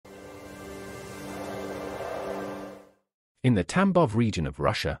In the Tambov region of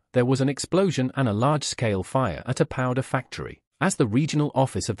Russia, there was an explosion and a large-scale fire at a powder factory, as the regional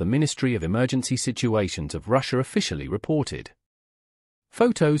office of the Ministry of Emergency Situations of Russia officially reported.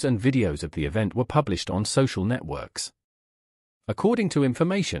 Photos and videos of the event were published on social networks. According to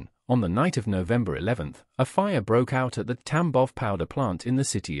information, on the night of November 11, a fire broke out at the Tambov powder plant in the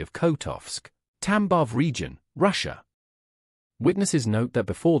city of Kotovsk, Tambov region, Russia. Witnesses note that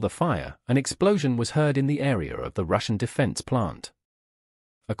before the fire, an explosion was heard in the area of the Russian defense plant.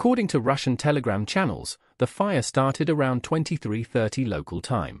 According to Russian Telegram channels, the fire started around 23:30 local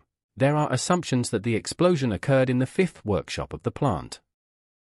time. There are assumptions that the explosion occurred in the fifth workshop of the plant.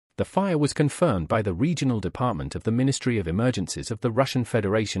 The fire was confirmed by the regional department of the Ministry of Emergencies of the Russian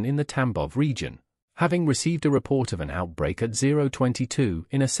Federation in the Tambov region, having received a report of an outbreak at 022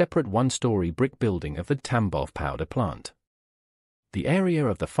 in a separate one-story brick building of the Tambov powder plant. The area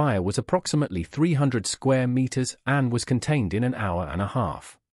of the fire was approximately 300 square meters and was contained in an hour and a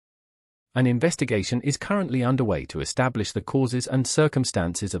half. An investigation is currently underway to establish the causes and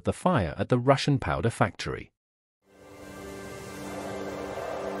circumstances of the fire at the Russian powder factory.